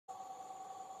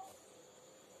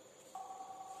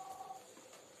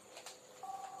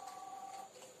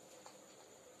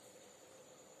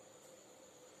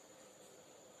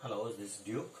this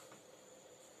Duke?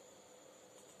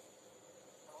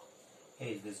 Hey,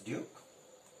 is this Duke?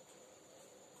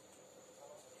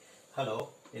 Hello,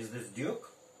 is this Duke?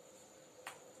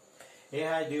 Hey,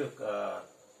 hi Duke.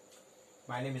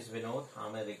 My name is Vinod.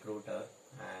 I'm a recruiter,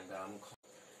 and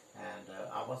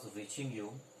I was reaching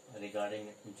you regarding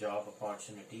job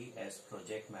opportunity as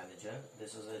project manager.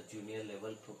 This is a junior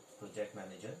level project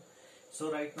manager.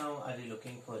 So right now, are you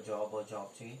looking for a job or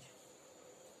job change?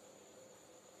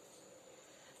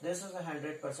 This is a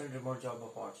 100% remote job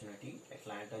opportunity,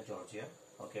 Atlanta, Georgia.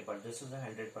 Okay, but this is a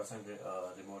 100%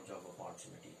 remote job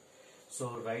opportunity.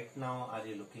 So right now, are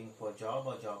you looking for job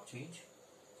or job change?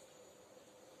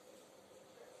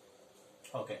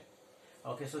 Okay.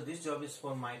 Okay, so this job is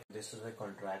for this is a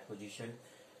contract position.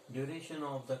 Duration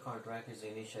of the contract is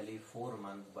initially 4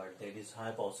 months, but there is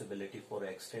high possibility for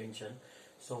extension.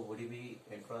 So would you be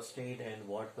interested, and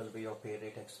what will be your pay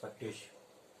rate expectation?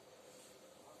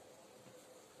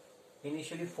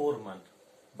 Initially 4 months,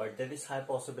 but there is high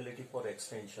possibility for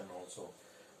extension also.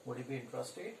 Would you be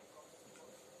interested?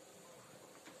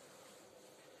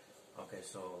 Okay,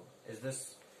 so is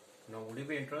this, no, would you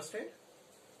be interested?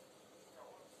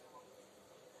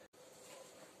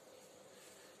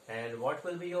 And what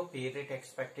will be your pay rate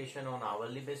expectation on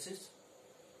hourly basis?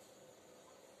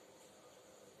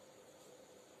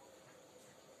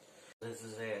 This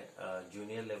is a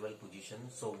junior level position,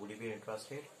 so would you be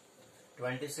interested?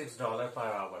 $26 per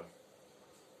hour.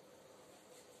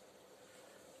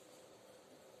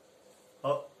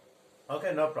 Oh,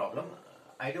 okay, no problem.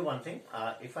 I do one thing.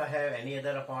 If I have any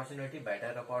other opportunity,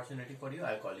 better opportunity for you,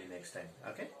 I'll call you next time.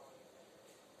 Okay?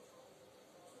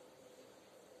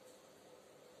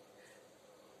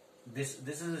 This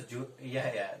is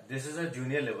a this is a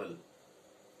junior level.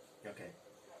 Okay.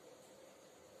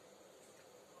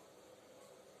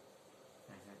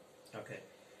 Okay.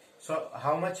 So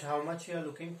how much you are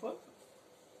looking for?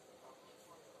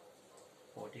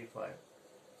 45.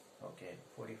 Okay,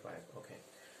 45. Okay.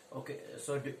 Okay.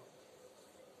 So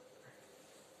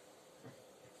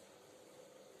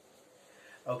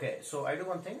okay. So I do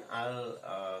one thing.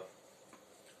 I'll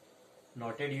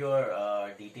noted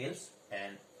your details,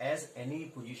 and as any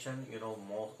position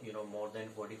more than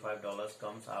 $45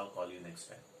 comes, I'll call you next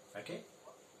time. Okay.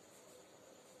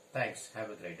 Thanks.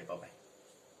 Have a great day. Bye bye.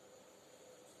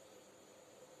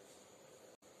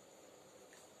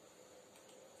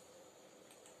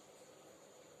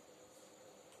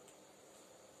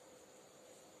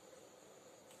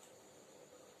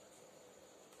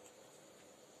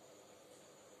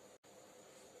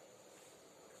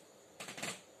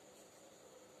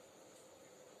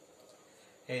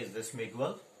 Hey, is this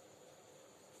Miguel?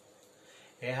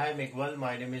 Hey, hi Miguel.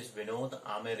 My name is Vinod.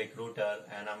 I'm a recruiter,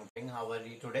 and how are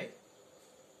you today?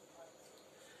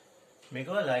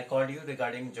 Miguel, I called you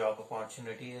regarding job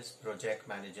opportunity as project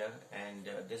manager, and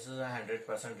this is a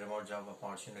 100% remote job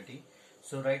opportunity.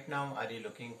 So right now, are you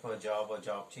looking for a job or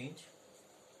job change?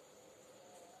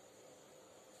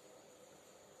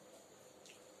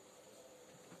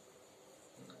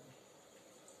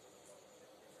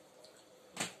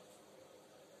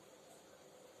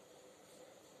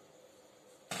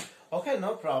 Okay,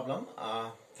 no problem.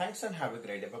 Thanks and have a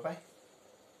great day. Bye bye.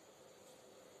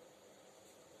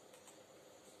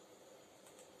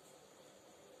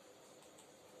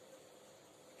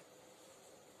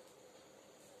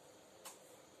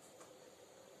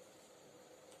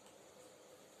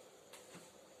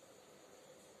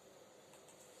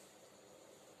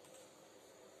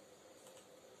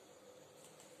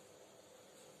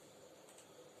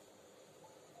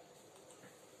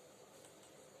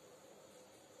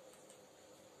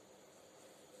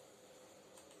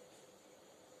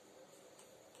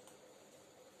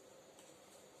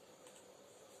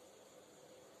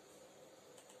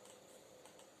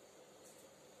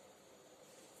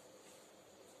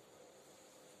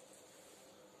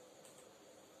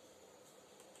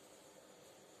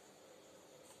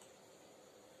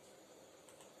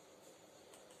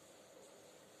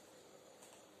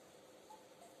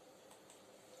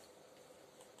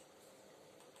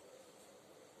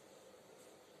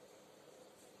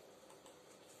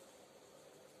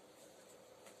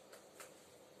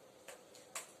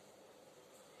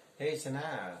 Hey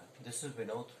Sana, this is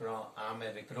Vinod from. I'm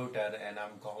a recruiter, and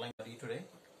I'm calling you today.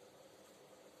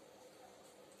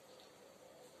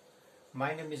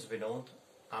 My name is Vinod.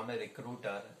 I'm a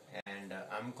recruiter, and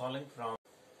I'm calling from.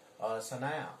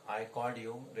 Sanaya, I called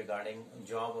you regarding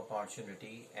job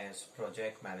opportunity as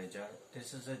project manager.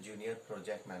 This is a junior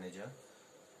project manager,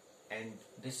 and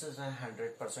this is a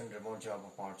 100% remote job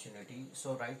opportunity.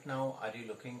 So right now, are you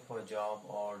looking for a job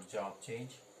or job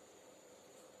change?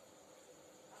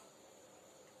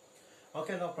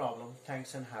 Okay, no problem.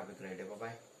 Thanks and have a great day. Bye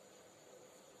bye.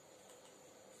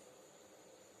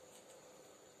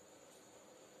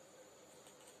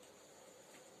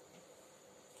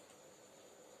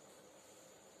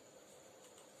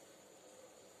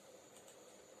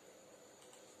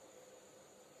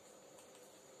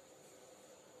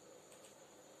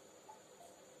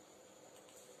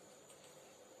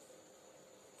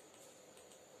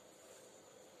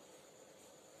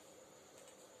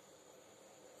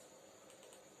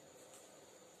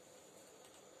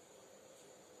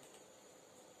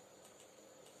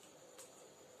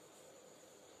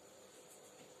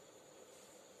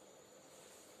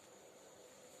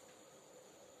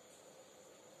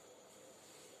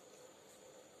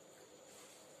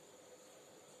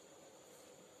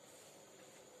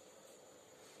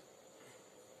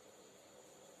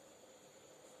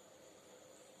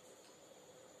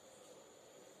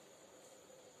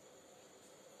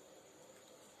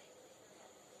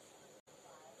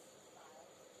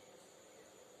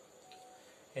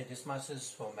 Hey, this message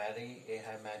is for Mary. Hey,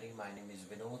 hi Mary. My name is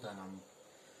Vinod, and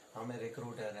I'm a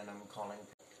recruiter, and I'm calling.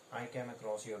 I came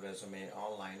across your resume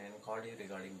online and called you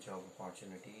regarding job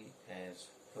opportunity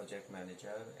as project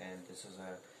manager, and this is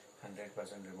a 100%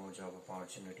 remote job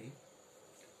opportunity.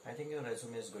 I think your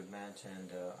resume is good match, and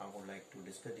I would like to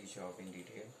discuss this job in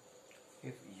detail.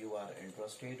 If you are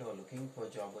interested or looking for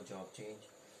job or job change,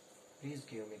 please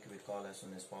give me a quick call as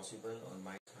soon as possible on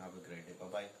my. Have a great day. Bye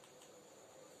bye.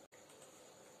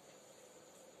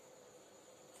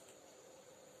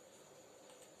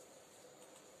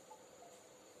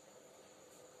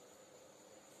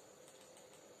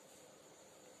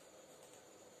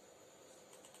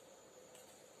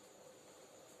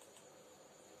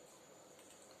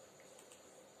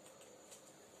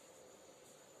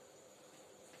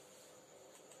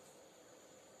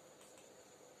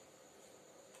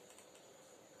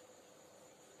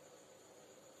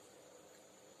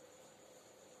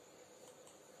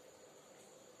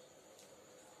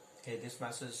 Hey, this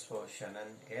message is for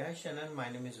Shannon. Hey, hi Shannon.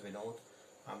 My name is Vinod.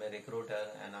 I'm a recruiter,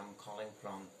 and I'm calling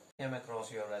from. Came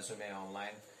across your resume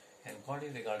online and called you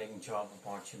regarding job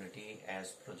opportunity as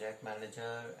project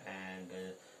manager, and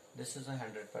this is a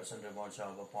 100% remote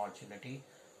job opportunity.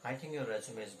 I think your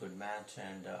resume is good match,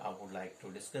 and I would like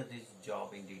to discuss this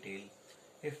job in detail.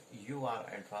 If you are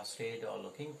interested or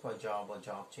looking for job or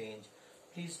job change,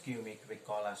 please give me a quick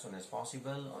call as soon as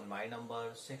possible on my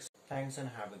number 6. Thanks and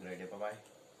have a great day. Bye bye.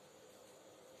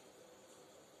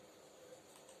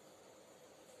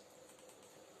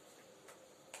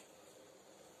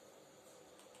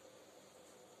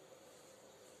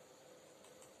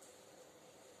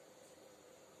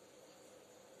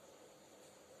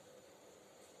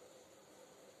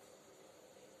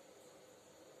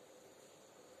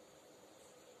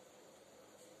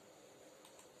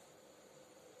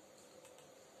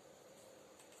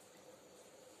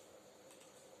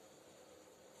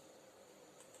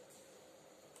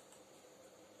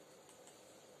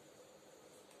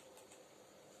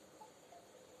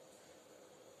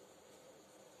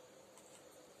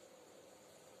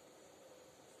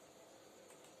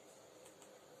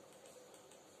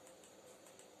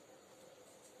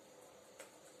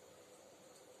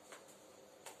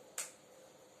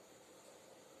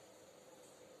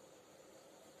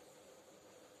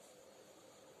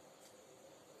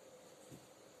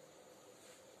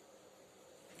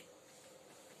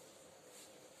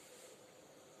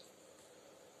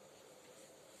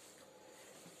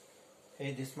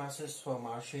 Hey, this message is for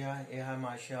Marcia. Hey, hi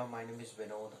Marcia. My name is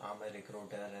Vinod. I'm a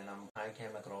recruiter, and I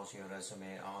came across your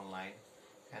resume online,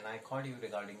 and I called you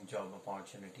regarding job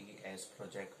opportunity as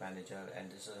project manager,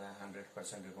 and this is a 100%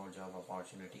 remote job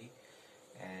opportunity.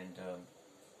 And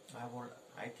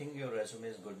I think your resume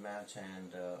is good match,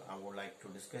 and I would like to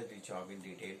discuss the job in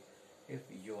detail. If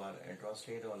you are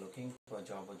interested or looking for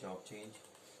job or job change,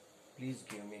 please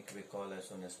give me a quick call as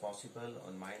soon as possible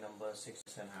on my number 6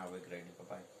 and have a great day.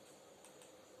 Bye bye.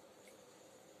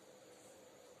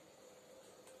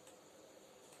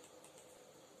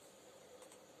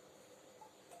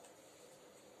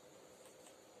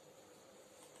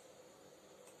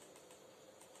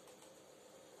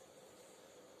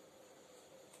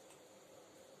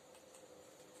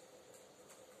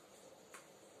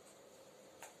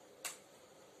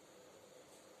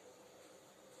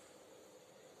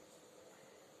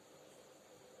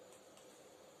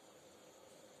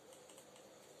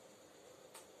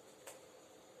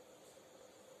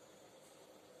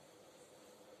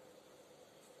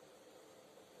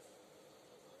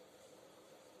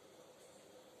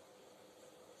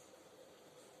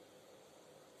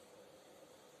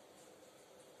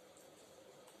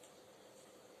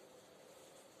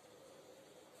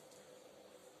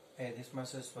 Hey, this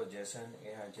message for Jason.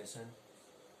 Hey, hi Jason.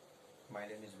 My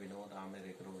name is Vinod. I'm a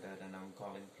recruiter and I'm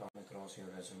calling from across your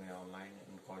resume online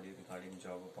and call you regarding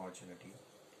job opportunity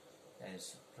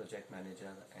as project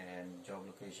manager, and job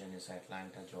location is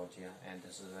Atlanta, Georgia, and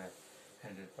this is a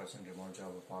 100% remote job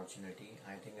opportunity.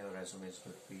 I think your resume is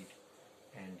good fit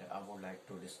and I would like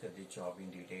to discuss the job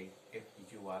in detail. If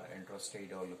you are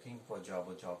interested or looking for job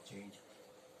or job change,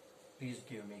 please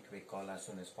give me a quick call as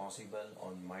soon as possible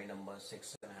on my number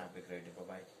 6. Have a great day. Bye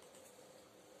bye.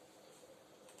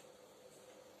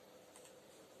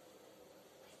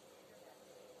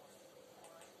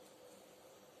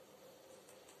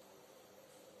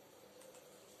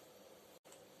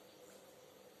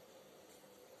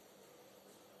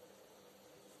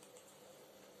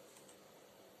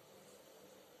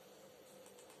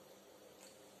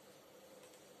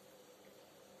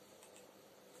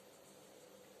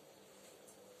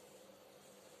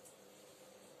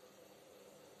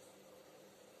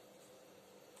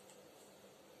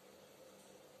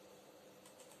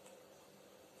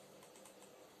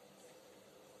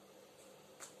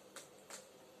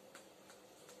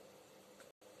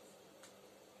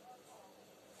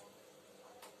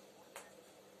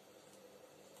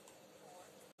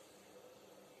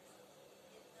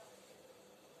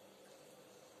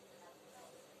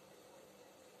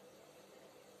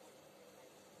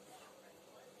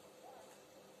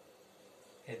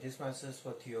 Hey, this message is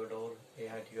for Theodore. Hey,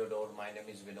 hi Theodore. My name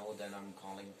is Vinod and I'm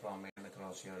calling from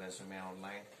across your resume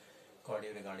online. Called you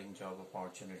regarding job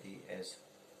opportunity as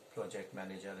project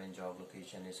manager and job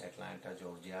location is Atlanta,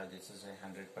 Georgia. This is a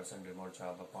 100% remote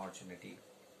job opportunity.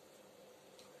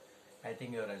 I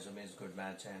think your resume is good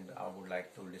match and I would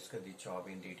like to discuss the job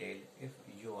in detail. If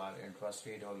you are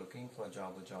interested or looking for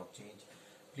job or job change,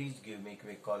 please give me a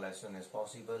quick call as soon as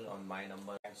possible on my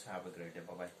number. Thanks. Have a great day.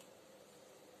 Bye bye.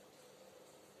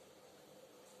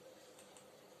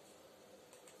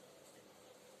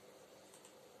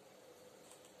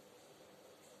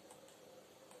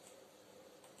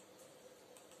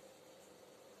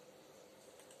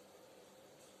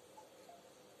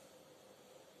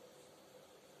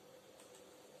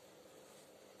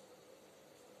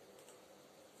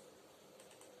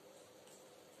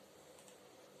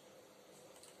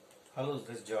 Hello, is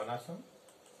this Jonathan?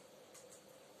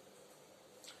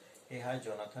 Hey, hi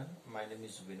Jonathan. My name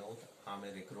is Vinod. I'm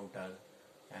a recruiter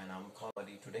and I'm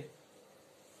calling today.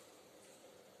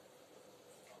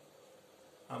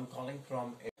 I'm calling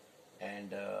from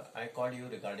and I called you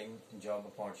regarding job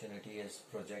opportunity as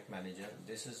project manager.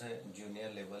 This is a junior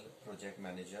level project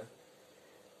manager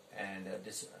and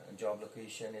this job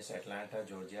location is Atlanta,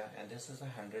 Georgia, and this is a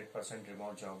 100%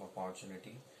 remote job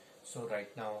opportunity. So right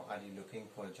now, are you looking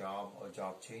for a job or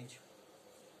job change?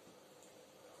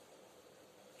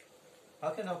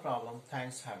 Okay, no problem.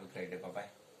 Thanks. Have a great day. Bye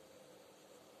bye.